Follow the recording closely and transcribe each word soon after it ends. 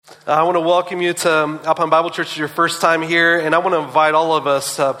I want to welcome you to Alpine Bible Church. It's your first time here, and I want to invite all of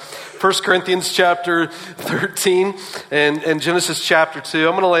us 1 Corinthians chapter 13 and Genesis chapter 2.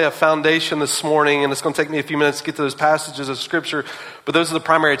 I'm going to lay a foundation this morning, and it's going to take me a few minutes to get to those passages of Scripture, but those are the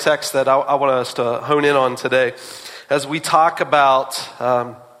primary texts that I want us to hone in on today as we talk about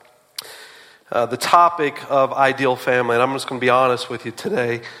the topic of ideal family. And I'm just going to be honest with you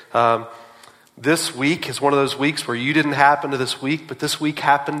today. This week is one of those weeks where you didn't happen to this week, but this week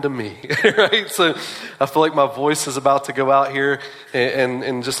happened to me, right? So I feel like my voice is about to go out here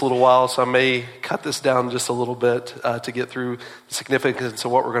in just a little while, so I may cut this down just a little bit to get through the significance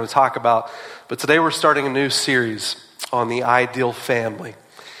of what we're going to talk about. But today we're starting a new series on the ideal family.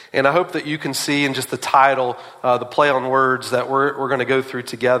 And I hope that you can see in just the title, the play on words that we're going to go through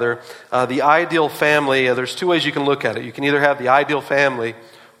together. The ideal family, there's two ways you can look at it. You can either have the ideal family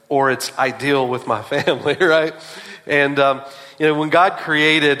or it's ideal with my family, right? And when God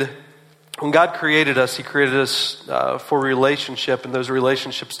created us, He created us for relationship, and those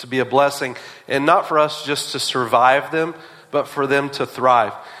relationships to be a blessing, and not for us just to survive them, but for them to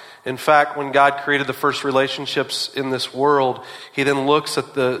thrive. In fact, when God created the first relationships in this world, He then looks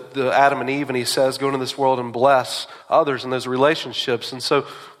at the Adam and Eve and He says, go into this world and bless others in those relationships. And so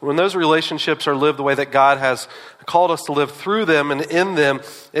when those relationships are lived the way that God has called us to live through them and in them,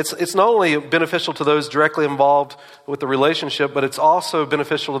 it's not only beneficial to those directly involved with the relationship, but it's also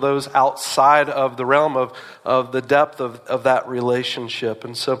beneficial to those outside of the realm of the depth of that relationship.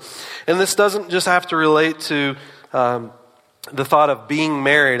 And this doesn't just have to relate to the thought of being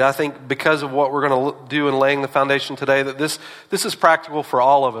married. I think because of what we're going to do in laying the foundation today, that this is practical for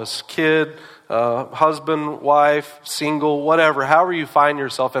all of us. Kid, husband, wife, single, whatever, however you find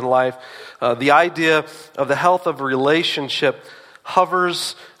yourself in life. The idea of the health of a relationship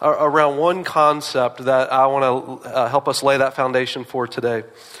hovers around one concept that I want to help us lay that foundation for today.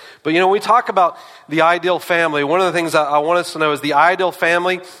 But when we talk about the ideal family, one of the things that I want us to know is the ideal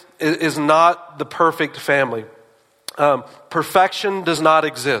family is not the perfect family. Perfection does not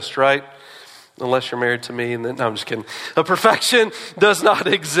exist, right? Unless you're married to me, and then, no, I'm just kidding. Perfection does not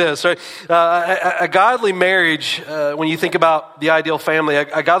exist, right? A godly marriage, when you think about the ideal family,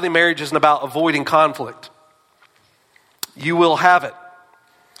 a godly marriage isn't about avoiding conflict. You will have it.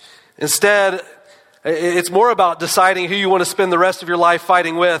 Instead, it's more about deciding who you want to spend the rest of your life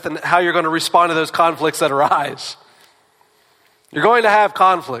fighting with and how you're going to respond to those conflicts that arise. You're going to have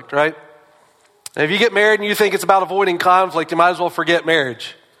conflict, right? And if you get married and you think it's about avoiding conflict, you might as well forget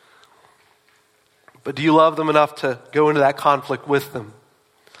marriage. But do you love them enough to go into that conflict with them?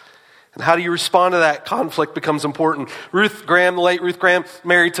 And how do you respond to that conflict becomes important. Ruth Graham, the late Ruth Graham,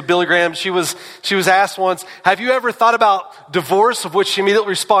 married to Billy Graham, she was asked once, have you ever thought about divorce? Of which she immediately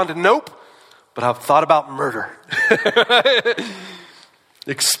responded, nope, but I've thought about murder.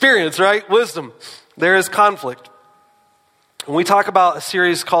 Experience, right? Wisdom. There is conflict. When we talk about a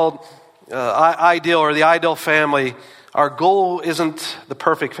series called Ideal or the Ideal Family, our goal isn't the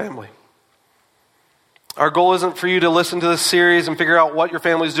perfect family. Our goal isn't for you to listen to this series and figure out what your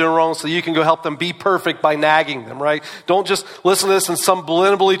family's doing wrong so you can go help them be perfect by nagging them, right? Don't just listen to this and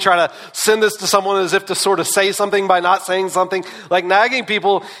subliminally try to send this to someone as if to sort of say something by not saying something. Like nagging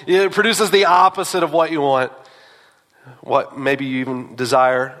people, it produces the opposite of what you want, what maybe you even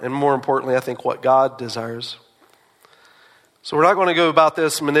desire, and more importantly, I think what God desires. So we're not going to go about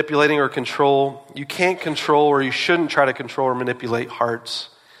this manipulating or control. You can't control, or you shouldn't try to control or manipulate hearts.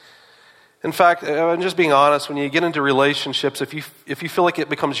 In fact, I'm just being honest, when you get into relationships, if you feel like it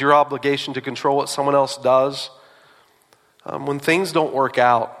becomes your obligation to control what someone else does, when things don't work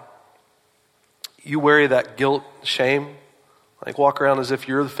out, you worry that guilt, shame, like walk around as if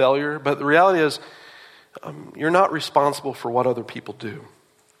you're the failure. But the reality is, you're not responsible for what other people do.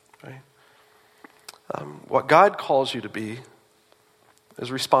 Right? What God calls you to be is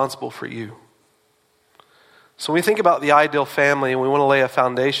responsible for you. So when we think about the ideal family and we want to lay a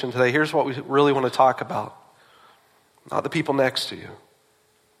foundation today, here's what we really want to talk about. Not the people next to you.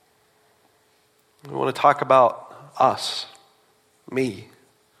 We want to talk about us, me.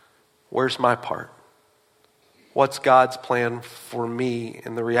 Where's my part? What's God's plan for me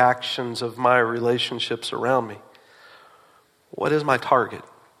in the reactions of my relationships around me? What is my target?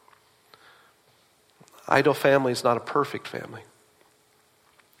 Ideal family is not a perfect family.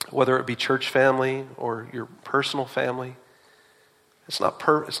 Whether it be church family or your personal family, it's not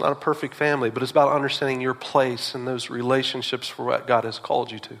a perfect family, but it's about understanding your place in those relationships for what God has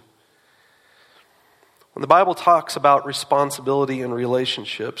called you to. When the Bible talks about responsibility in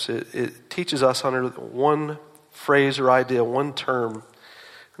relationships, it teaches us under one phrase or idea, one term,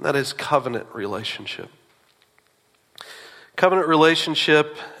 and that is covenant relationship. Covenant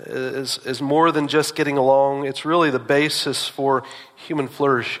relationship is more than just getting along. It's really the basis for human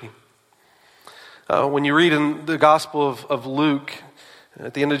flourishing. When you read in the Gospel of Luke,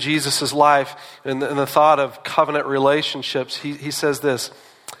 at the end of Jesus' life, and the thought of covenant relationships, he says this.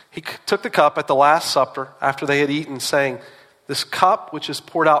 He took the cup at the Last Supper after they had eaten, saying, "This cup which is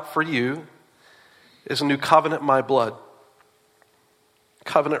poured out for you is a new covenant in my blood."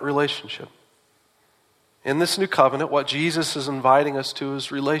 Covenant relationship. In this new covenant, what Jesus is inviting us to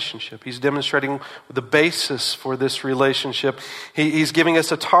is relationship. He's demonstrating the basis for this relationship. He's giving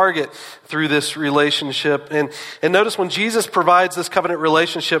us a target through this relationship. And notice when Jesus provides this covenant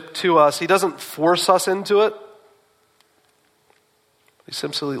relationship to us, he doesn't force us into it. He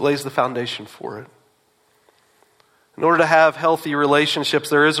simply lays the foundation for it. In order to have healthy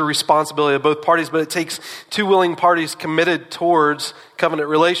relationships, there is a responsibility of both parties, but it takes two willing parties committed towards covenant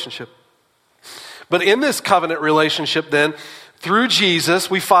relationship. But in this covenant relationship then, through Jesus,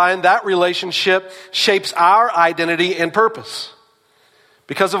 we find that relationship shapes our identity and purpose.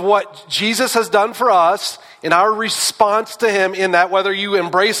 Because of what Jesus has done for us, in our response to him in that, whether you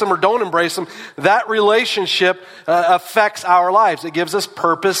embrace him or don't embrace him, that relationship affects our lives. It gives us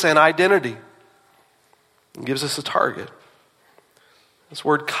purpose and identity. It gives us a target. This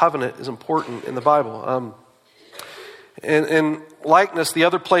word covenant is important in the Bible. In likeness, the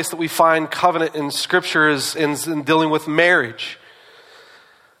other place that we find covenant in Scripture is in dealing with marriage.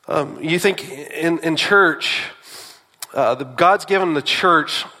 You think in church, God's given the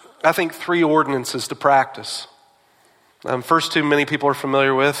church, I think, 3 ordinances to practice. First two many people are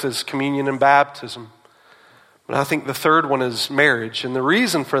familiar with is communion and baptism. But I think the third one is marriage. And the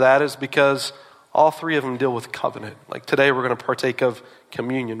reason for that is because all 3 of them deal with covenant. Like today we're going to partake of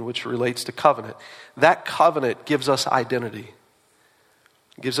communion, which relates to covenant. That covenant gives us identity.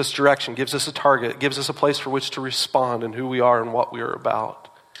 It gives us direction, gives us a target, gives us a place for which to respond and who we are and what we are about.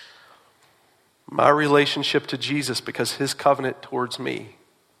 My relationship to Jesus, because his covenant towards me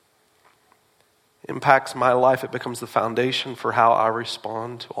impacts my life. It becomes the foundation for how I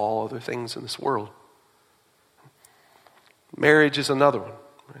respond to all other things in this world. Marriage is another one.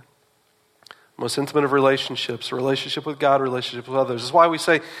 Most intimate of relationships, a relationship with God, a relationship with others. That's why we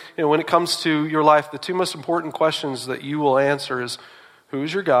say, when it comes to your life, the 2 most important questions that you will answer is, who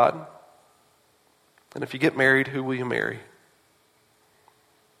is your God? And if you get married, who will you marry?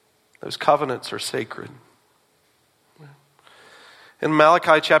 Those covenants are sacred. In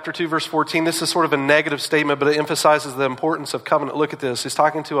Malachi chapter 2, verse 14, this is sort of a negative statement, but it emphasizes the importance of covenant. Look at this. He's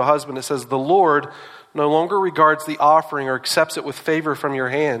talking to a husband. It says, "The Lord no longer regards the offering or accepts it with favor from your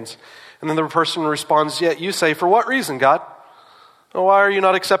hands." And then the person responds, "Yet you say, for what reason, God? Why are you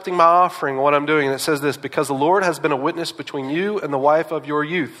not accepting my offering, what I'm doing?" And it says this, "Because the Lord has been a witness between you and the wife of your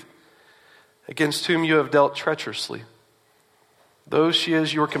youth, against whom you have dealt treacherously. Though she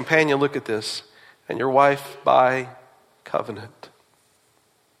is your companion," look at this, "and your wife by covenant."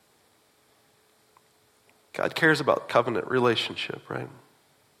 God cares about covenant relationship, right?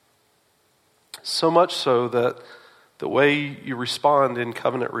 So much so that the way you respond in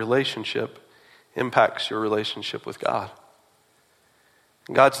covenant relationship impacts your relationship with God.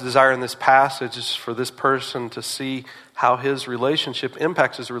 God's desire in this passage is for this person to see how his relationship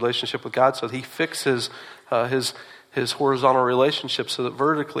impacts his relationship with God, so that he fixes his horizontal relationship so that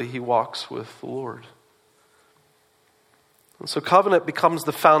vertically he walks with the Lord. And so covenant becomes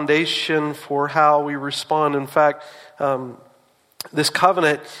the foundation for how we respond. In fact, this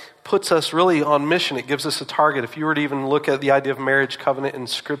covenant puts us really on mission. It gives us a target. If you were to even look at the idea of marriage covenant in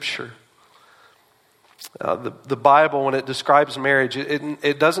Scripture, the Bible, when it describes marriage,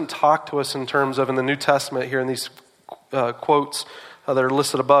 it doesn't talk to us in terms of, in the New Testament here in these quotes that are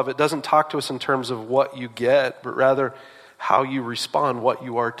listed above, it doesn't talk to us in terms of what you get, but rather how you respond, what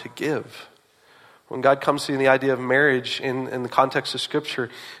you are to give. When God comes to the idea of marriage in the context of Scripture,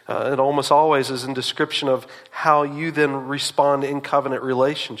 it almost always is in description of how you then respond in covenant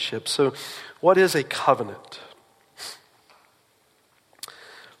relationships. So what is a covenant?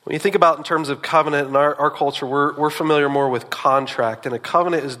 When you think about in terms of covenant in our culture, we're familiar more with contract, and a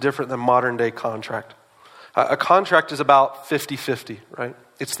covenant is different than modern day contract. A contract is about 50-50, right?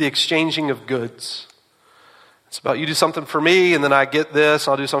 It's the exchanging of goods. It's about you do something for me, and then I get this.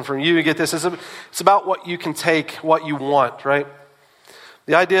 I'll do something for you, you get this. It's about what you can take, what you want, right?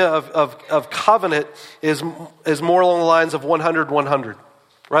 The idea of covenant is more along the lines of 100-100.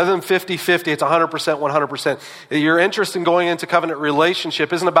 Rather than 50-50, it's 100%, 100%. Your interest in going into covenant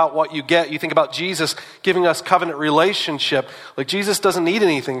relationship isn't about what you get. You think about Jesus giving us covenant relationship. Like, Jesus doesn't need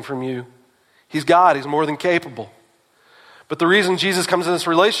anything from you. He's God. He's more than capable. But the reason Jesus comes in this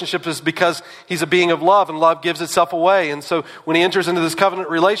relationship is because he's a being of love, and love gives itself away. And so when he enters into this covenant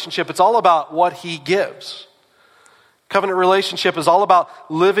relationship, it's all about what he gives. Covenant relationship is all about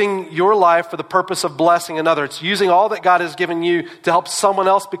living your life for the purpose of blessing another. It's using all that God has given you to help someone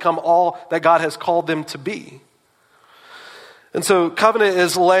else become all that God has called them to be. And so covenant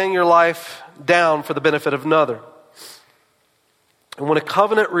is laying your life down for the benefit of another. And when a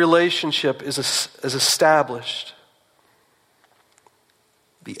covenant relationship is established,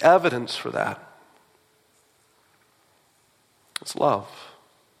 the evidence for that is love.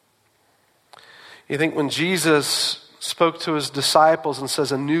 You think when Jesus spoke to his disciples and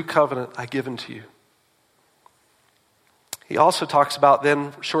says, "A new covenant I give unto you," he also talks about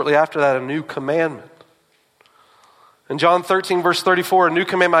then, shortly after that, a new commandment. In John 13, verse 34, "A new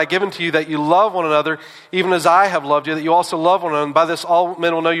commandment I give unto you, that you love one another, even as I have loved you, that you also love one another. And by this all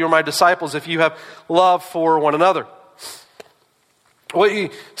men will know you are my disciples, if you have love for one another." What you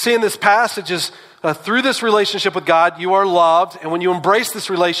see in this passage is through this relationship with God, you are loved. And when you embrace this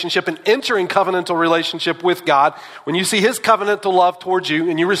relationship and enter in covenantal relationship with God, when you see his covenantal love towards you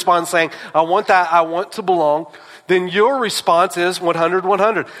and you respond saying, "I want that, I want to belong," then your response is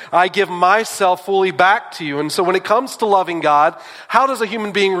 100. I give myself fully back to you. And so when it comes to loving God, how does a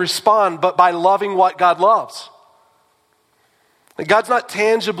human being respond but by loving what God loves? God's not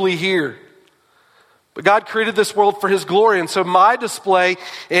tangibly here. But God created this world for his glory. And so my display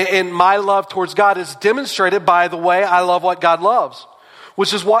and my love towards God is demonstrated by the way I love what God loves,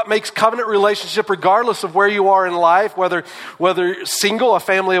 which is what makes covenant relationship, regardless of where you are in life, whether single, a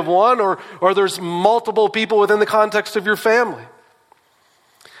family of one, or there's multiple people within the context of your family.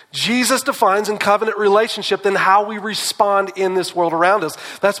 Jesus defines in covenant relationship then how we respond in this world around us.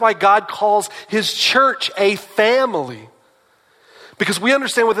 That's why God calls his church a family. Because we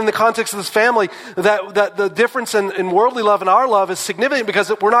understand within the context of this family that the difference in worldly love and our love is significant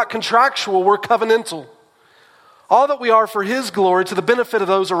because we're not contractual, we're covenantal. All that we are for his glory to the benefit of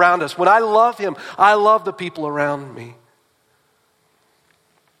those around us. When I love him, I love the people around me.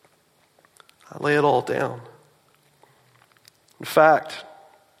 I lay it all down. In fact,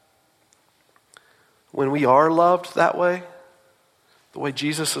 when we are loved that way, the way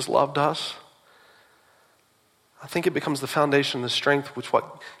Jesus has loved us, I think it becomes the foundation, the strength, which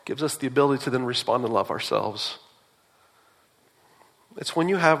what gives us the ability to then respond and love ourselves. It's when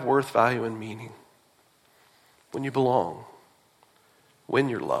you have worth, value, and meaning. When you belong. When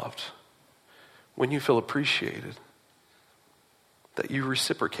you're loved. When you feel appreciated. That you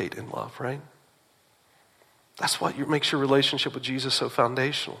reciprocate in love, right? That's what makes your relationship with Jesus so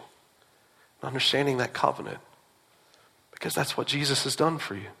foundational. Understanding that covenant. Because that's what Jesus has done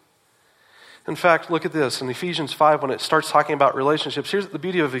for you. In fact, look at this. In Ephesians 5, when it starts talking about relationships, here's the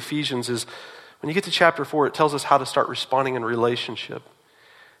beauty of Ephesians is when you get to chapter 4, it tells us how to start responding in relationship.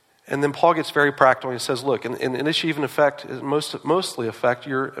 And then Paul gets very practical. He says, look, and this should even mostly affect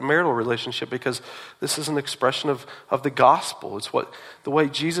your marital relationship because this is an expression of the gospel. It's the way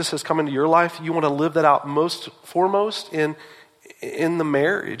Jesus has come into your life. You want to live that out foremost in the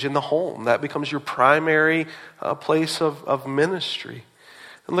marriage, in the home. That becomes your primary place of ministry.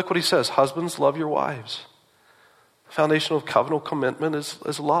 And look what he says, husbands, love your wives. The foundation of covenantal commitment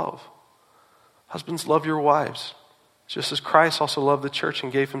is love. Husbands, love your wives, just as Christ also loved the church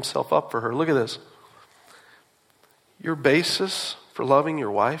and gave himself up for her. Look at this. Your basis for loving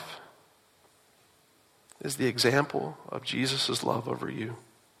your wife is the example of Jesus' love over you.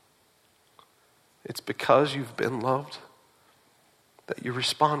 It's because you've been loved that you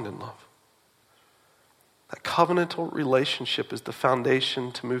respond in love. That covenantal relationship is the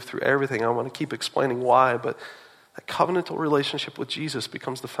foundation to move through everything. I want to keep explaining why, but that covenantal relationship with Jesus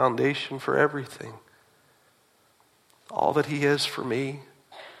becomes the foundation for everything. All that he is for me,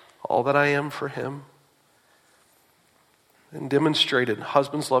 all that I am for him. And demonstrated,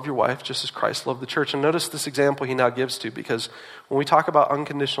 husbands, love your wife just as Christ loved the church. And notice this example he now gives to, because when we talk about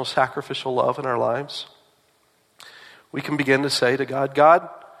unconditional sacrificial love in our lives, we can begin to say to God, God,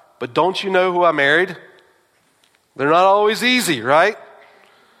 but don't you know who I married? They're not always easy, right?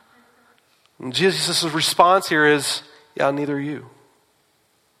 And Jesus' response here is, yeah, neither are you.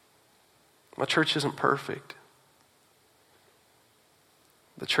 My church isn't perfect.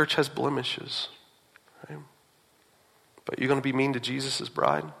 The church has blemishes, right? But you're going to be mean to Jesus'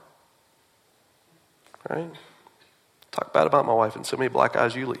 bride? Right? Talk bad about my wife and so many black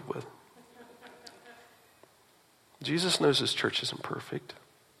eyes you leave with. Jesus knows his church isn't perfect.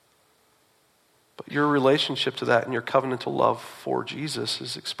 But your relationship to that and your covenantal love for Jesus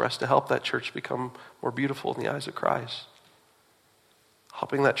is expressed to help that church become more beautiful in the eyes of Christ.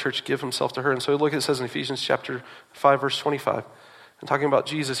 helping that church give himself to her. And so look, it says in Ephesians chapter 5, verse 25, and talking about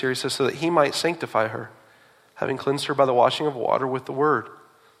Jesus here, he says, so that he might sanctify her, having cleansed her by the washing of water with the word,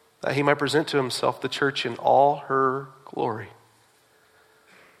 that he might present to himself the church in all her glory.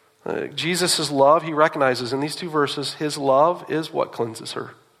 Jesus' love, he recognizes in these two verses, his love is what cleanses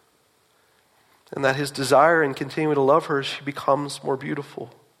her. And that his desire in continuing to love her, she becomes more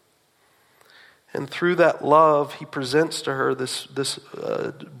beautiful. And through that love, he presents to her this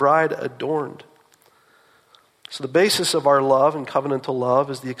bride adorned. So the basis of our love and covenantal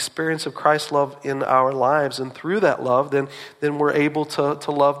love is the experience of Christ's love in our lives. And through that love, then we're able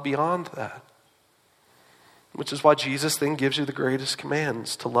to love beyond that. Which is why Jesus then gives you the greatest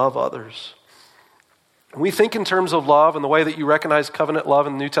commands, to love others. When we think in terms of love and the way that you recognize covenant love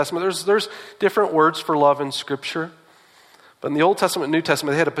in the New Testament, there's different words for love in Scripture. But in the Old Testament and New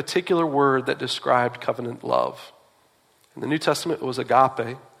Testament, they had a particular word that described covenant love. In the New Testament, it was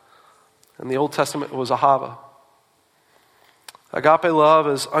agape. In the Old Testament, it was ahava. Agape love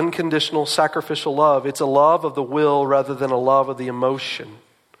is unconditional, sacrificial love. It's a love of the will rather than a love of the emotion.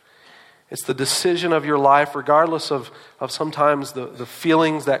 It's the decision of your life, regardless of sometimes the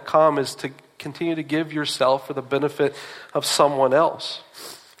feelings that come, is to continue to give yourself for the benefit of someone else.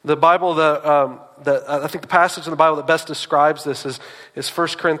 The Bible that I think the passage in the Bible that best describes this is 1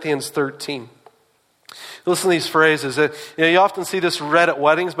 Corinthians 13. Listen to these phrases. You often see this read at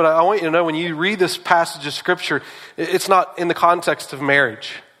weddings, but I want you to know when you read this passage of Scripture, it's not in the context of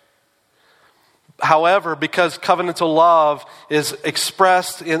marriage. However, because covenantal love is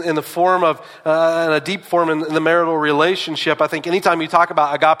expressed in the form of, in a deep form in the marital relationship, I think anytime you talk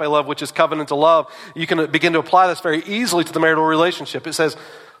about agape love, which is covenantal love, you can begin to apply this very easily to the marital relationship. It says,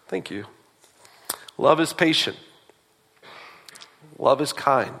 thank you. Love is patient. Love is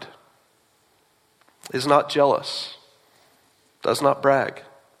kind. Is not jealous. Does not brag.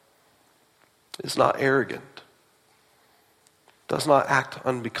 Is not arrogant. Does not act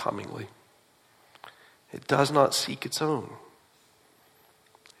unbecomingly. It does not seek its own.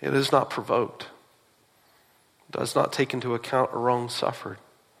 It is not provoked. Does not take into account a wrong suffered.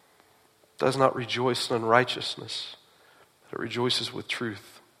 Does not rejoice in unrighteousness, but it rejoices with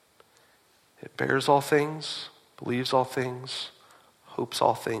truth. It bears all things, believes all things, hopes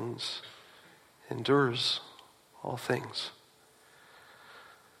all things, endures all things.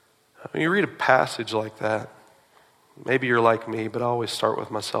 When you read a passage like that, maybe you're like me, but I always start with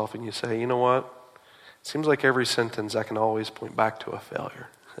myself and you say, you know what? It seems like every sentence I can always point back to a failure.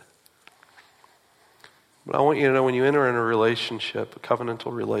 But I want you to know when you enter in a relationship, a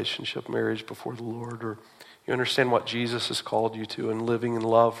covenantal relationship, marriage before the Lord, or you understand what Jesus has called you to and living in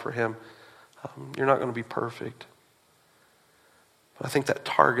love for him, you're not going to be perfect. But I think that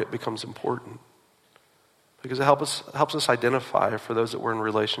target becomes important because it helps us identify for those that we're in a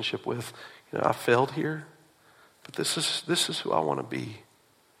relationship with, I failed here, but this is who I want to be.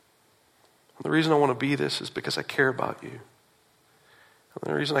 And the reason I want to be this is because I care about you.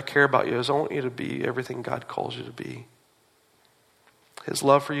 And the reason I care about you is I want you to be everything God calls you to be. His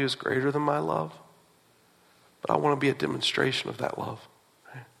love for you is greater than my love, but I want to be a demonstration of that love.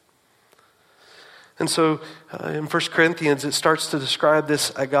 Right? And so in 1 Corinthians, it starts to describe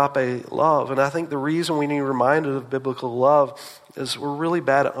this agape love. And I think the reason we need reminded of biblical love is we're really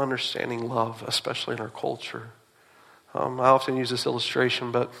bad at understanding love, especially in our culture. I often use this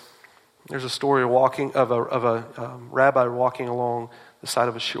illustration, but there's a story of a rabbi walking along the side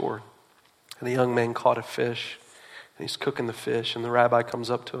of a shore. And a young man caught a fish. And he's cooking the fish. And the rabbi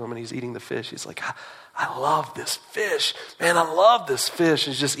comes up to him and he's eating the fish. He's like, I love this fish. Man, I love this fish.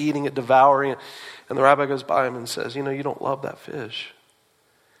 He's just eating it, devouring it. And the rabbi goes by him and says, you don't love that fish.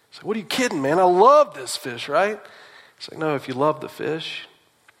 He's like, what are you kidding, man? I love this fish, right? He's like, no, if you loved the fish,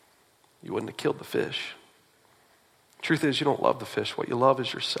 you wouldn't have killed the fish. Truth is, you don't love the fish. What you love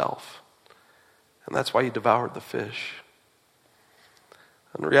is yourself. And that's why you devoured the fish.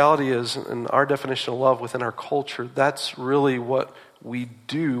 And the reality is, in our definition of love within our culture, that's really what we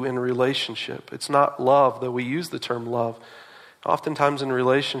do in a relationship. It's not love, though we use the term love. Oftentimes in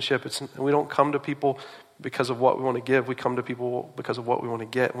relationship, we don't come to people because of what we want to give. We come to people because of what we want to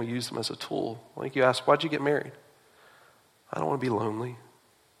get, and we use them as a tool. Like you ask, why'd you get married? I don't want to be lonely.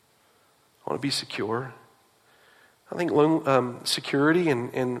 I want to be secure. I think security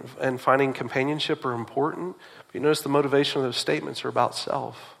and finding companionship are important. But you notice the motivation of those statements are about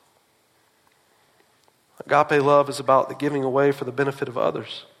self. Agape love is about the giving away for the benefit of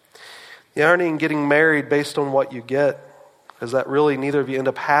others. The irony in getting married based on what you get is that really neither of you end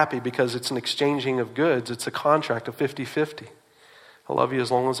up happy because it's an exchanging of goods. It's a contract of 50-50. I love you as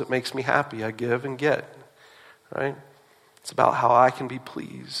long as it makes me happy. I give and get, right? It's about how I can be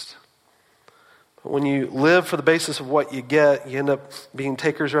pleased. But when you live for the basis of what you get, you end up being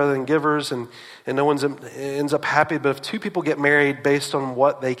takers rather than givers, and no one ends up happy. But if two people get married based on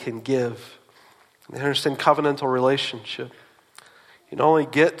what they can give, they understand covenantal relationship. You not only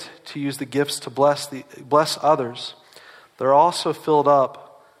get to use the gifts to bless others, they're also filled up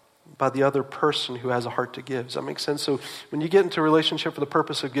by the other person who has a heart to give. Does that make sense? So when you get into a relationship for the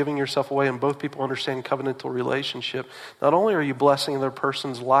purpose of giving yourself away and both people understand covenantal relationship, not only are you blessing the other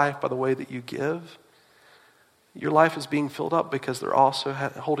person's life by the way that you give, your life is being filled up because they're also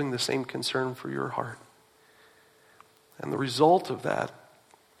holding the same concern for your heart. And the result of that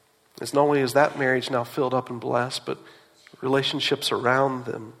is not only is that marriage now filled up and blessed, but relationships around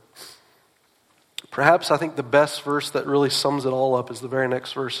them. Perhaps I think the best verse that really sums it all up is the very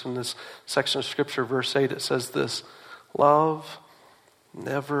next verse in this section of Scripture, verse 8. It says this: love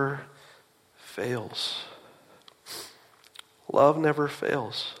never fails. Love never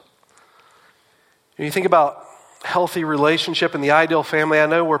fails. When you think about healthy relationship and the ideal family, I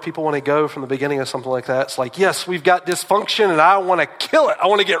know where people want to go from the beginning of something like that. It's like, yes, we've got dysfunction and I want to kill it. I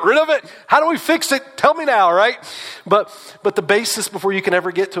want to get rid of it. How do we fix it? Tell me now, right? But the basis before you can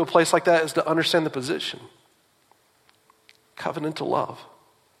ever get to a place like that is to understand the position. Covenantal love.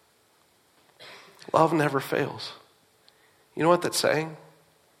 Love never fails. You know what that's saying?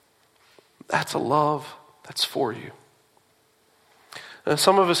 That's a love that's for you. Now,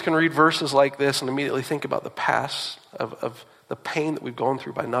 some of us can read verses like this and immediately think about the past of the pain that we've gone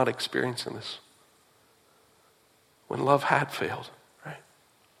through by not experiencing this. When love had failed, right?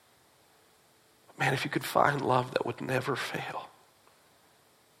 Man, if you could find love that would never fail,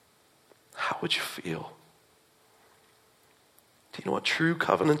 how would you feel? Do you know what true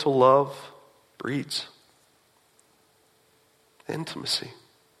covenantal love breeds? Intimacy.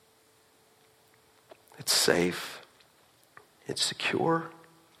 It's safe. It's secure.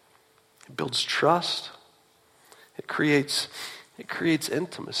 It builds trust. It creates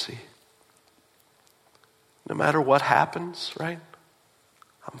intimacy. No matter what happens, right?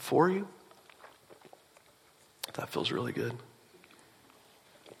 I'm for you. That feels really good.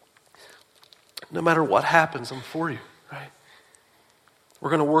 No matter what happens, I'm for you, right?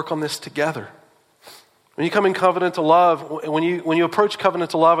 We're going to work on this together. When you come in covenantal love, when you approach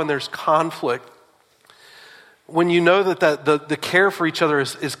covenantal love and there's conflict, when you know that the care for each other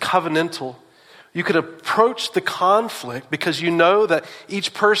is covenantal, you could approach the conflict because you know that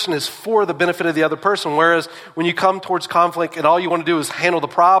each person is for the benefit of the other person. Whereas when you come towards conflict and all you want to do is handle the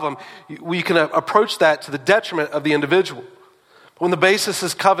problem, you can approach that to the detriment of the individual. But when the basis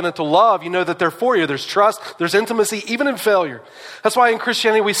is covenantal love, you know that they're for you. There's trust, there's intimacy, even in failure. That's why in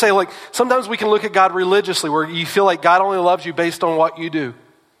Christianity we say, like, sometimes we can look at God religiously where you feel like God only loves you based on what you do. And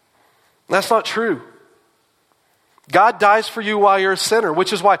that's not true. God dies for you while you're a sinner,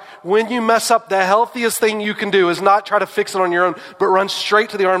 which is why when you mess up, the healthiest thing you can do is not try to fix it on your own, but run straight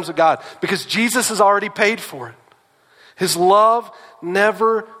to the arms of God because Jesus has already paid for it. His love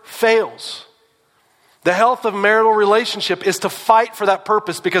never fails. The health of marital relationship is to fight for that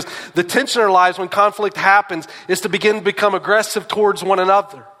purpose because the tension in our lives when conflict happens is to begin to become aggressive towards one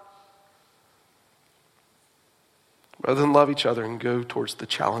another rather than love each other and go towards the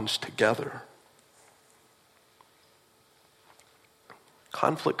challenge together.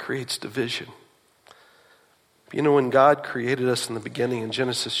 Conflict creates division. You know, when God created us in the beginning in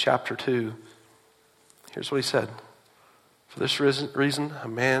Genesis chapter 2, here's what he said. For this reason, a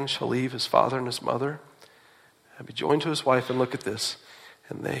man shall leave his father and his mother and be joined to his wife, and look at this,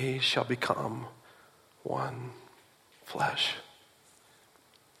 and they shall become one flesh.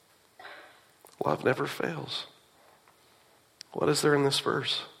 Love never fails. What is there in this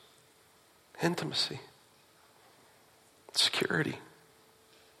verse? Intimacy. Security.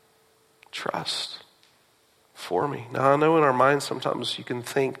 Trust for me. Now, I know in our minds sometimes you can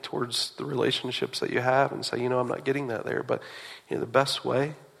think towards the relationships that you have and say, I'm not getting that there. But the best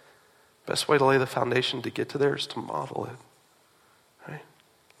way to lay the foundation to get to there is to model it. Right?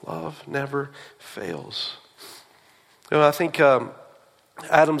 Love never fails. I think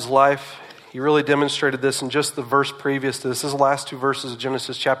Adam's life, he really demonstrated this in just the verse previous to this. This is the last two verses of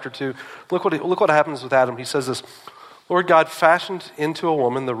Genesis chapter 2. Look what happens with Adam. He says this: Lord God fashioned into a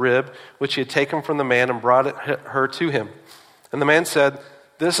woman the rib which he had taken from the man and brought her to him. And the man said,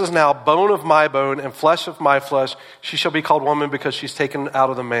 this is now bone of my bone and flesh of my flesh. She shall be called woman because she's taken out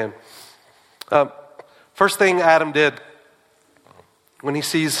of the man. First thing Adam did when he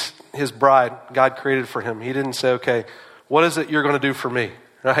sees his bride, God created for him, he didn't say, okay, what is it you're going to do for me,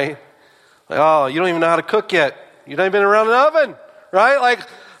 right? Like, oh, you don't even know how to cook yet. You've not even been around an oven, right? Like,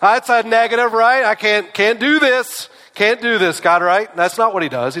 that's a negative, right? I can't do this. Can't do this, God, right? That's not what he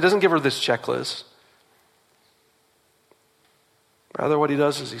does. He doesn't give her this checklist. Rather, what he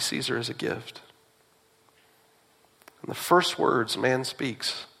does is he sees her as a gift. And the first words man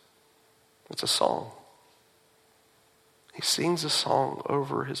speaks, it's a song. He sings a song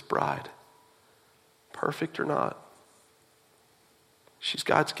over his bride. Perfect or not, she's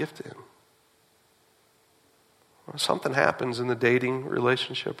God's gift to him. Well, something happens in the dating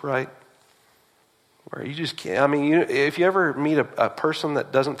relationship, right? Where you just can't. I mean, if you ever meet a person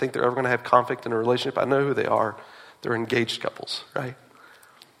that doesn't think they're ever going to have conflict in a relationship, I know who they are. They're engaged couples, right?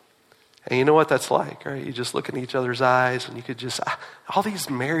 And you know what that's like, right? You just look in each other's eyes and you could just, all these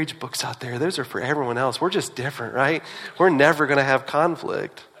marriage books out there, those are for everyone else. We're just different, right? We're never going to have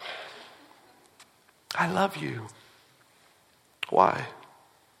conflict. I love you. Why?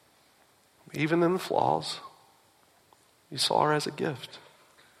 Even in the flaws, you saw her as a gift.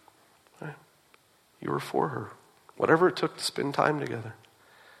 Right? You were for her. Whatever it took to spend time together.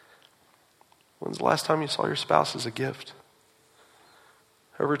 When's the last time you saw your spouse as a gift?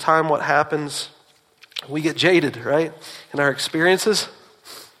 Over time, what happens, we get jaded, right? In our experiences.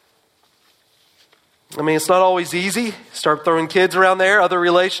 I mean, it's not always easy. Start throwing kids around there, other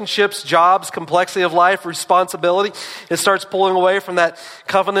relationships, jobs, complexity of life, responsibility. It starts pulling away from that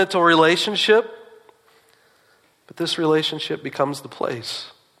covenantal relationship. But this relationship becomes the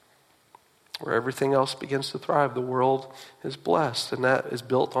place where everything else begins to thrive. The world is blessed, and that is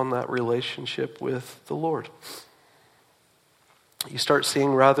built on that relationship with the Lord. You start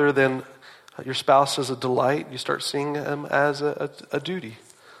seeing, rather than your spouse as a delight, you start seeing him as a duty.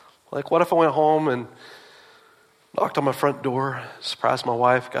 Like, what if I went home and knocked on my front door, surprised my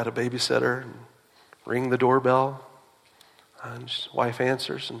wife, got a babysitter, and ring the doorbell, and his wife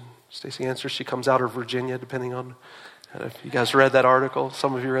answers, and Stacy answers. She comes out of Virginia, depending on if you guys read that article.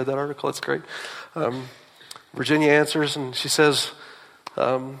 Some of you read that article. That's great. Virginia answers, and she says,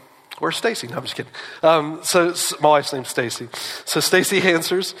 where's Stacy? No, I'm just kidding. So my wife's name's Stacy. So Stacy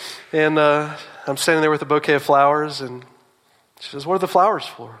answers, and I'm standing there with a bouquet of flowers, and she says, what are the flowers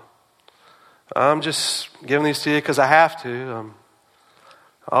for? I'm just giving these to you because I have to.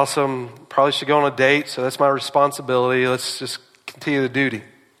 Also, probably should go on a date, so that's my responsibility. Let's just continue the duty,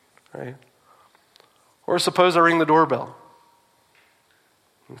 right? Or suppose I ring the doorbell.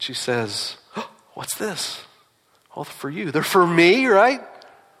 And she says, oh, what's this? Oh, for you. They're for me, right?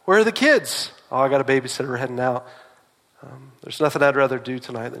 Where are the kids? Oh, I got a babysitter heading out. There's nothing I'd rather do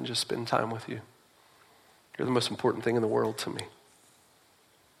tonight than just spend time with you. You're the most important thing in the world to me.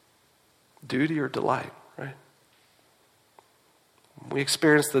 Duty or delight, right? We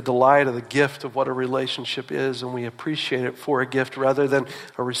experience the delight of the gift of what a relationship is, and we appreciate it for a gift rather than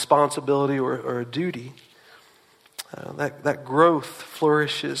a responsibility or a duty. That growth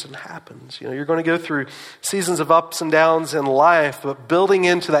flourishes and happens. You know, you're going to go through seasons of ups and downs in life, but building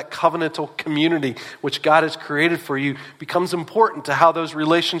into that covenantal community which God has created for you becomes important to how those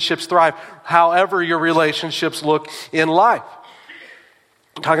relationships thrive, however your relationships look in life.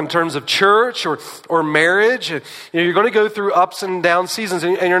 I'm talking in terms of church or marriage. You know, you're going to go through ups and down seasons,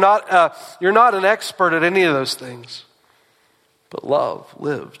 and you're not an expert at any of those things. But love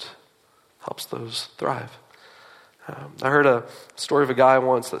lived helps those thrive. I heard a story of a guy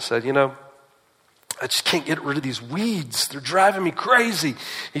once that said, you know, I just can't get rid of these weeds. They're driving me crazy.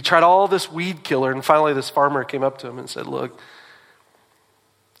 He tried all this weed killer, and finally this farmer came up to him and said, look,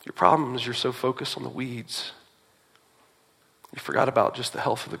 your problem is you're so focused on the weeds. You forgot about just the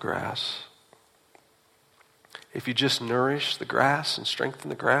health of the grass. If you just nourish the grass and strengthen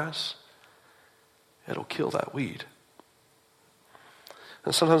the grass, it'll kill that weed.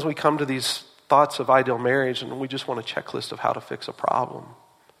 And sometimes we come to these thoughts of ideal marriage and we just want a checklist of how to fix a problem.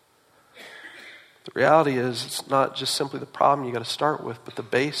 The reality is it's not just simply the problem you got to start with, but the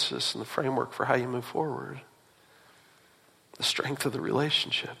basis and the framework for how you move forward. The strength of the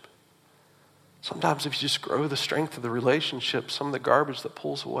relationship. Sometimes if you just grow the strength of the relationship, some of the garbage that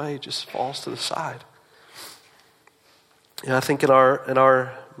pulls away just falls to the side. You know, I think in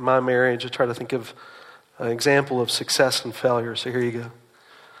my marriage, I try to think of an example of success and failure. So here you go.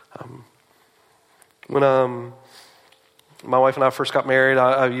 When my wife and I first got married,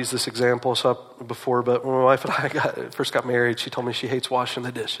 I've used this example before, but when my wife and I first got married, she told me she hates washing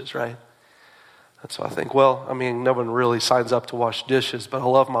the dishes, right? And so I think, well, I mean, no one really signs up to wash dishes, but I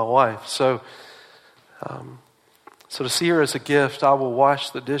love my wife. So to see her as a gift, I will wash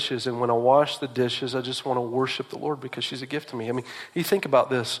the dishes. And when I wash the dishes, I just want to worship the Lord because she's a gift to me. I mean, you think about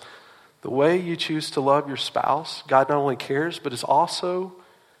this. The way you choose to love your spouse, God not only cares, but it's also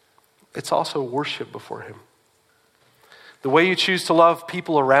worship before him. The way you choose to love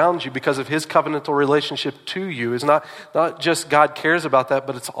people around you because of his covenantal relationship to you is not just God cares about that,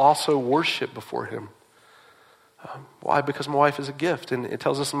 but it's also worship before him. Why? Because my wife is a gift. And it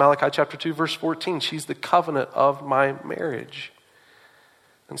tells us in Malachi chapter 2, verse 14, she's the covenant of my marriage.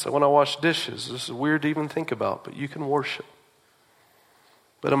 And so when I wash dishes, this is weird to even think about, but you can worship.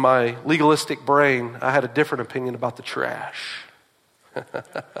 But in my legalistic brain, I had a different opinion about the trash.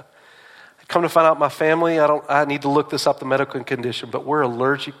 Come to find out my family, I need to look this up, the medical condition, but we're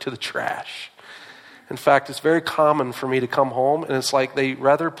allergic to the trash. In fact, it's very common for me to come home and it's like they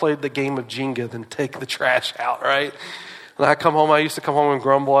rather played the game of Jenga than take the trash out, right? And I come home, I used to come home and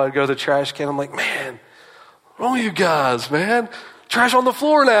grumble, I'd go to the trash can, I'm like, man, what's wrong with you guys, man? Trash on the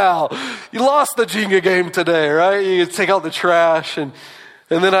floor now. You lost the Jenga game today, right? You take out the trash and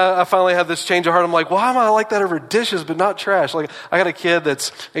then I finally had this change of heart. I'm like, why am I like that over dishes but not trash? Like, I got a kid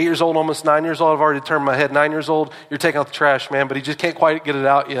that's 8 years old, almost 9 years old. I've already turned my head. 9 years old, you're taking out the trash, man, but he just can't quite get it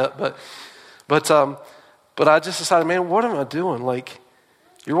out yet. But I just decided, man, what am I doing? Like,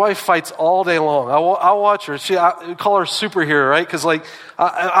 your wife fights all day long. I watch her. I call her superhero, right? Because like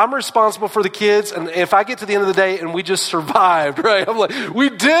I'm responsible for the kids, and if I get to the end of the day and we just survived, right? I'm like, we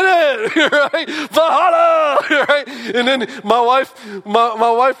did it, right? Vahana, right? And then my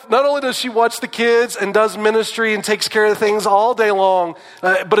wife, not only does she watch the kids and does ministry and takes care of things all day long,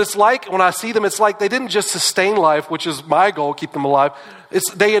 but it's like when I see them, it's like they didn't just sustain life, which is my goal, keep them alive.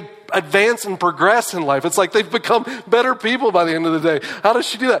 They had advance and progress in life. It's like they've become better people by the end of the day. How does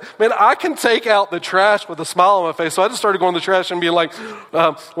she do that? Man, I can take out the trash with a smile on my face. So I just started going to the trash and being like,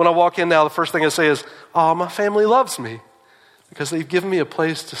 when I walk in now, the first thing I say is, oh, my family loves me because they've given me a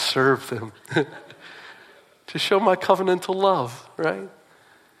place to serve them, to show my covenantal love, right?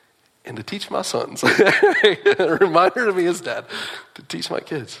 And to teach my sons. A reminder to me as dad to teach my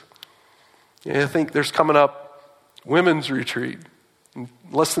kids. Yeah, I think there's coming up women's retreat. In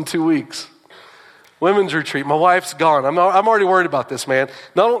less than 2 weeks. Women's retreat. My wife's gone. I'm already worried about this, man.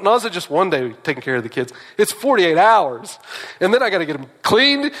 Not is it just one day taking care of the kids. It's 48 hours. And then I got to get them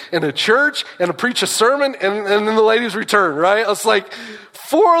cleaned in a church and to preach a sermon and then the ladies return, right? It's like,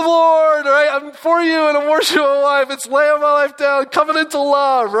 for the Lord, right? I'm for you and I'm worshiping my wife. It's laying my life down. Covenantal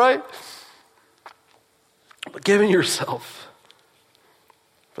love, right? But giving yourself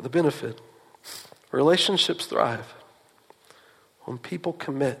for the benefit. Relationships thrive when people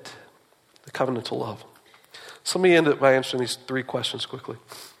commit the covenantal love. So let me end it by answering these 3 questions quickly.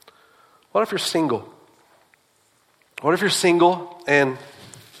 What if you're single? What if you're single and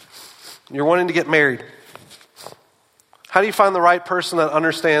you're wanting to get married? How do you find the right person that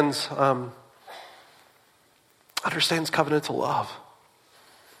understands covenantal love?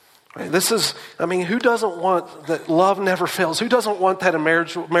 Right? Who doesn't want that love never fails? Who doesn't want that in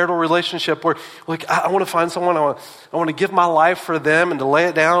marital relationship where, like, I want to find someone, I want to give my life for them and to lay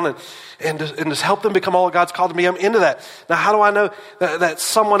it down and just help them become all God's called to me? I'm into that. Now, how do I know that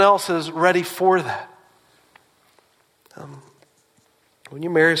someone else is ready for that? When you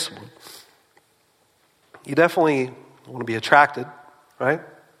marry someone, you definitely want to be attracted, right?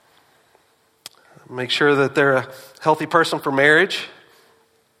 Make sure that they're a healthy person for marriage.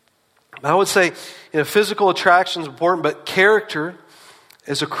 I would say, physical attraction is important, but character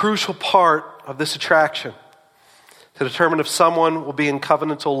is a crucial part of this attraction to determine if someone will be in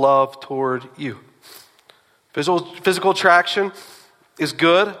covenantal love toward you. Physical attraction is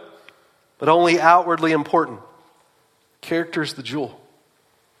good, but only outwardly important. Character is the jewel.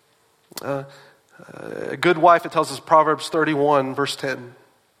 A good wife, it tells us Proverbs 31, verse 10.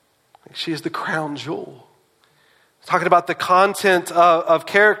 She is the crown jewel. Talking about the content of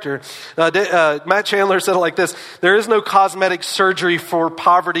character. Matt Chandler said it like this: there is no cosmetic surgery for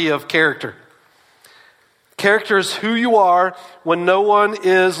poverty of character. Character is who you are when no one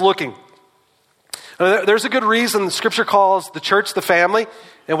is looking. There's a good reason the Scripture calls the church the family.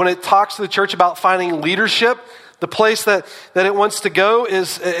 And when it talks to the church about finding leadership, the place that it wants to go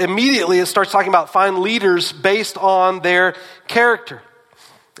is immediately it starts talking about find leaders based on their character.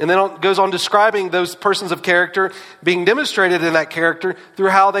 And then it goes on describing those persons of character being demonstrated in that character through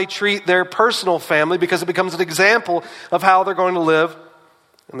how they treat their personal family, because it becomes an example of how they're going to live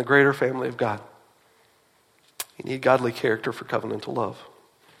in the greater family of God. You need godly character for covenantal love.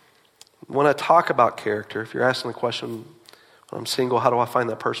 When I talk about character, if you're asking the question, when I'm single, how do I find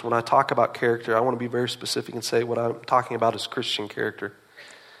that person? When I talk about character, I want to be very specific and say what I'm talking about is Christian character.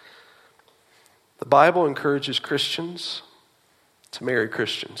 The Bible encourages Christians to marry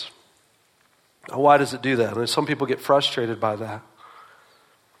Christians. Now, why does it do that? I mean, some people get frustrated by that.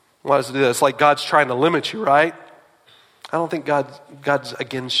 Why does it do that? It's like God's trying to limit you, right? I don't think God's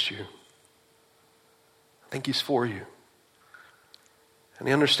against you. I think He's for you. And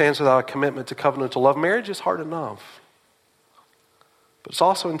he understands without a commitment to covenantal love, marriage is hard enough. But it's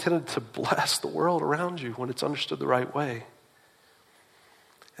also intended to bless the world around you when it's understood the right way.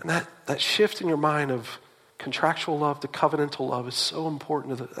 And that shift in your mind of contractual love to covenantal love is so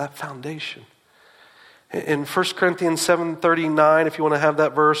important to that foundation. In 1 Corinthians 7:39, if you want to have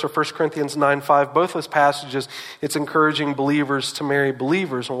that verse, or 1 Corinthians 9:5, both those passages, it's encouraging believers to marry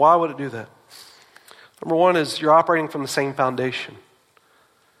believers. And why would it do that? Number one is you're operating from the same foundation.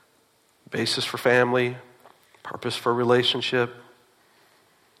 Basis for family, purpose for relationship.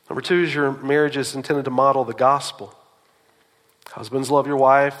 Number two is your marriage is intended to model the gospel. Husbands, love your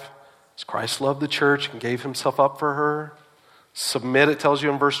wife as Christ loved the church and gave himself up for her. Submit, it tells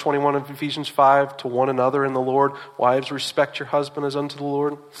you in verse 21 of Ephesians 5, to one another in the Lord. Wives, respect your husband as unto the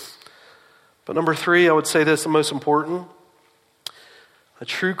Lord. But number three, I would say this, the most important. A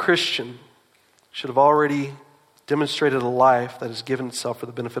true Christian should have already demonstrated a life that has given itself for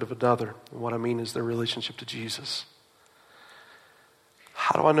the benefit of another. And what I mean is their relationship to Jesus.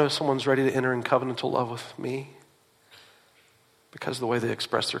 How do I know someone's ready to enter in covenantal love with me? Because of the way they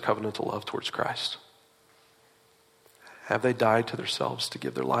express their covenantal love towards Christ. Have they died to themselves to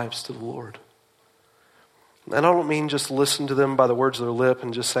give their lives to the Lord? And I don't mean just listen to them by the words of their lip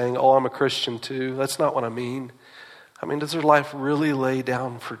and just saying, oh, I'm a Christian too. That's not what I mean. I mean, does their life really lay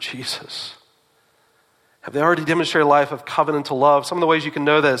down for Jesus? Have they already demonstrated a life of covenantal love? Some of the ways you can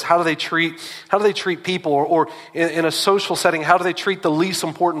know that is how do they treat people, or in a social setting, how do they treat the least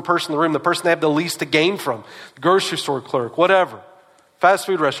important person in the room, the person they have the least to gain from, the grocery store clerk, whatever, fast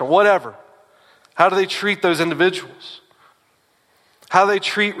food restaurant, whatever. How do they treat those individuals? How do they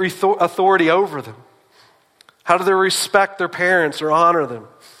treat authority over them? How do they respect their parents or honor them?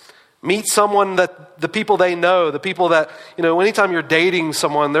 Meet someone that the people they know, the people that, anytime you're dating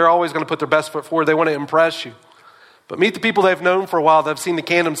someone, they're always going to put their best foot forward. They want to impress you. But meet the people they've known for a while, that have seen the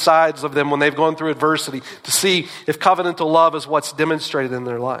candid sides of them when they've gone through adversity, to see if covenantal love is what's demonstrated in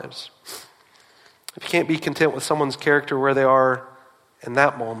their lives. If you can't be content with someone's character where they are in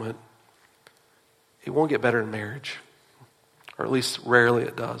that moment, it won't get better in marriage. Or at least rarely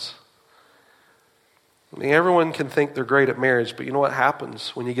it does. I mean, everyone can think they're great at marriage, but you know what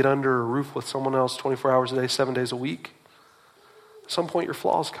happens when you get under a roof with someone else 24 hours a day, 7 days a week? At some point your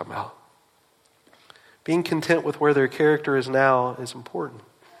flaws come out. Being content with where their character is now is important.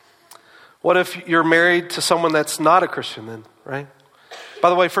 What if you're married to someone that's not a Christian then, right? By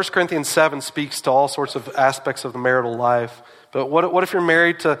the way, 1 Corinthians 7 speaks to all sorts of aspects of the marital life. But what if you're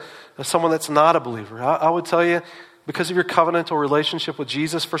married to someone that's not a believer? I would tell you, because of your covenantal relationship with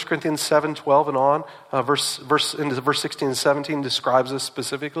Jesus, 1 Corinthians 7:12 and on, into verse 16 and 17 describes this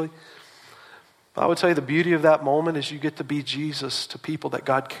specifically. I would tell you the beauty of that moment is you get to be Jesus to people that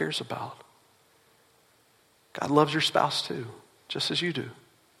God cares about. God loves your spouse too, just as you do.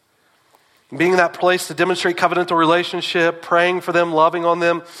 Being in that place to demonstrate covenantal relationship, praying for them, loving on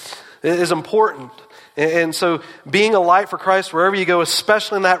them is important. And so being a light for Christ wherever you go,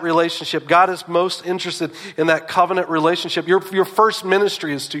 especially in that relationship, God is most interested in that covenant relationship. Your first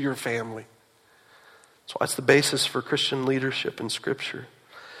ministry is to your family. That's why it's the basis for Christian leadership in Scripture.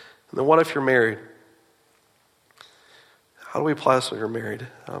 And then what if you're married? How do we apply this when you're married?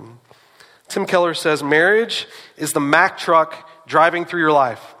 Tim Keller says, marriage is the Mack truck driving through your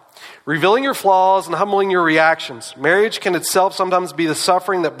life, revealing your flaws and humbling your reactions. Marriage can itself sometimes be the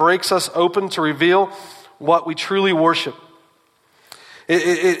suffering that breaks us open to reveal what we truly worship.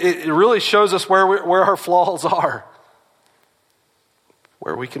 It really shows us where our flaws are,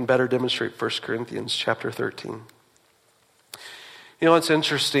 where we can better demonstrate 1 Corinthians chapter 13. It's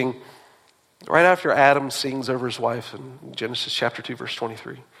interesting. Right after Adam sings over his wife in Genesis chapter 2, verse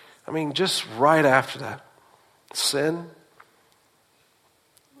 23. I mean, just right after that, sin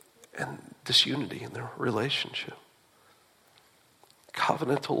and disunity in their relationship.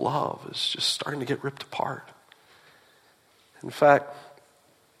 Covenantal love is just starting to get ripped apart. In fact,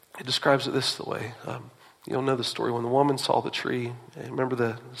 it describes it this way. You'll know the story. When the woman saw the tree, and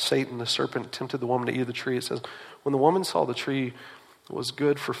remember Satan, the serpent, tempted the woman to eat of the tree. It says, when the woman saw the tree was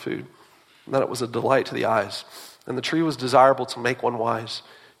good for food, and that it was a delight to the eyes, and the tree was desirable to make one wise,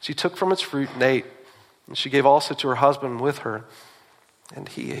 she took from its fruit and ate, and she gave also to her husband with her, and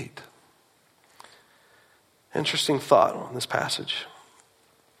he ate. Interesting thought on this passage.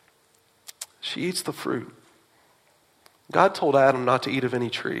 She eats the fruit. God told Adam not to eat of any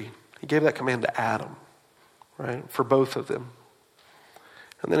tree. He gave that command to Adam, right, for both of them.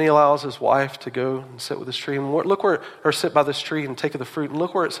 And then he allows his wife to go and sit with this tree. And look where, or sit by this tree and take of the fruit. And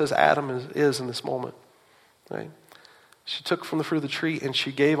look where it says Adam is in this moment, right? She took from the fruit of the tree and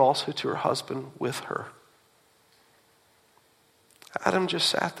she gave also to her husband with her. Adam just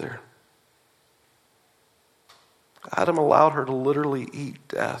sat there. Adam allowed her to literally eat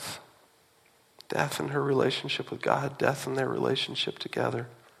death. Death in her relationship with God, death in their relationship together.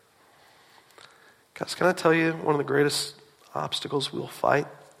 Guys, can I tell you one of the greatest obstacles we'll fight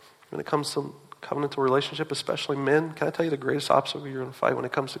when it comes to covenantal relationship, especially men? Can I tell you the greatest obstacle you're going to fight when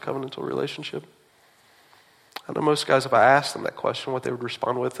it comes to covenantal relationship? I know most guys, if I asked them that question, what they would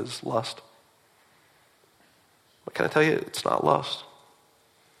respond with is lust. But can I tell you, it's not lust.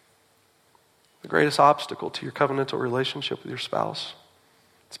 The greatest obstacle to your covenantal relationship with your spouse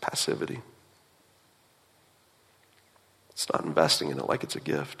is passivity. It's not investing in it like it's a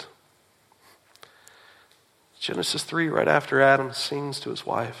gift. Genesis 3, right after Adam sings to his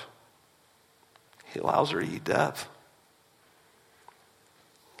wife, he allows her to eat death.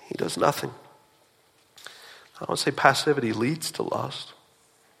 He does nothing. I would say passivity leads to lust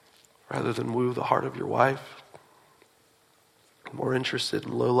rather than woo the heart of your wife. More interested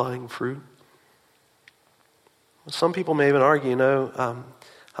in low-lying fruit. Some people may even argue, I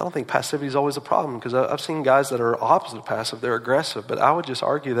don't think passivity is always a problem, because I've seen guys that are opposite of passive, they're aggressive, but I would just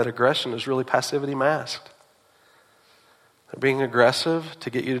argue that aggression is really passivity masked. They're being aggressive to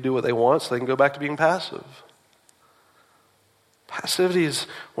get you to do what they want so they can go back to being passive. Passivity is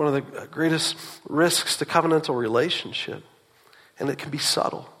one of the greatest risks to covenantal relationship, and it can be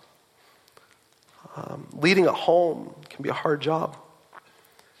subtle. Leading a home can be a hard job,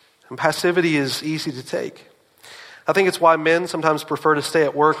 and passivity is easy to take. I think it's why men sometimes prefer to stay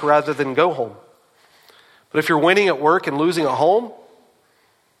at work rather than go home. But if you're winning at work and losing at home,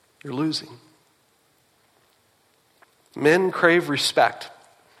 you're losing. Men crave respect.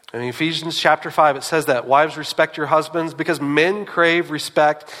 In Ephesians chapter 5, it says that wives respect your husbands because men crave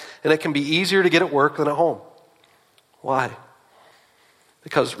respect, and it can be easier to get at work than at home. Why?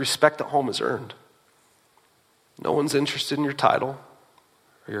 Because respect at home is earned. No one's interested in your title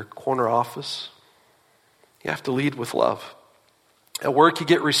or your corner office. You have to lead with love. At work, you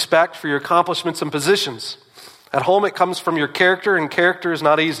get respect for your accomplishments and positions. At home, it comes from your character, and character is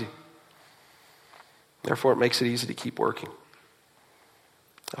not easy. Therefore, it makes it easy to keep working.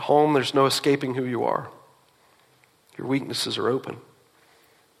 At home, there's no escaping who you are. Your weaknesses are open.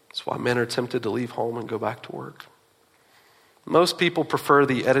 That's why men are tempted to leave home and go back to work. Most people prefer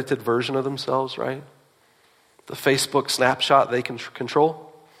the edited version of themselves, right? The Facebook snapshot they can control.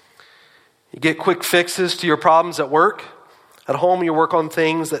 You get quick fixes to your problems at work. At home, you work on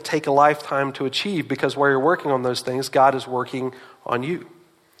things that take a lifetime to achieve, because while you're working on those things, God is working on you,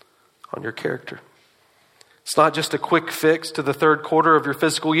 on your character. It's not just a quick fix to the third quarter of your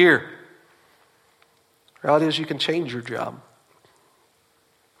fiscal year. The reality is you can change your job.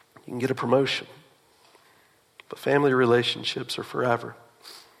 You can get a promotion. But family relationships are forever.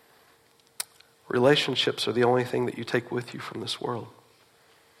 Relationships are the only thing that you take with you from this world.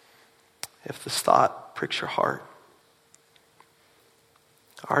 If this thought pricks your heart,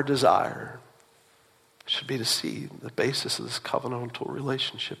 our desire should be to see the basis of this covenantal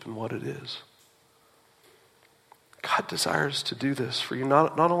relationship and what it is. God desires to do this for you,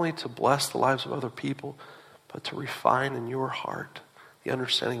 not only to bless the lives of other people, but to refine in your heart the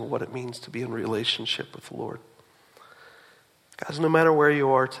understanding of what it means to be in relationship with the Lord. Guys, no matter where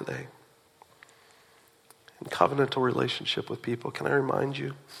you are today, in covenantal relationship with people, can I remind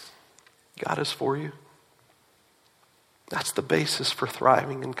you, God is for you. That's the basis for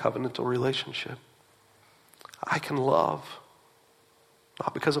thriving in covenantal relationship. I can love,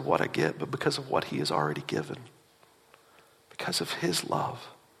 not because of what I get, but because of what He has already given. Because of His love,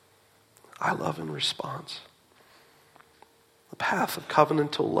 I love in response. The path of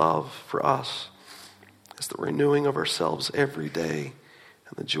covenantal love for us is the renewing of ourselves every day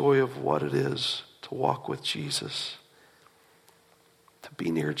and the joy of what it is to walk with Jesus, to be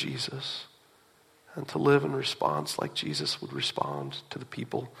near Jesus, and to live in response like Jesus would respond to the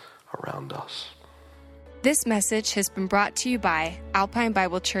people around us. This message has been brought to you by Alpine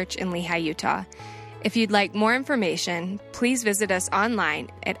Bible Church in Lehi, Utah. If you'd like more information, please visit us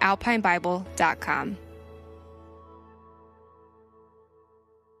online at alpinebible.com.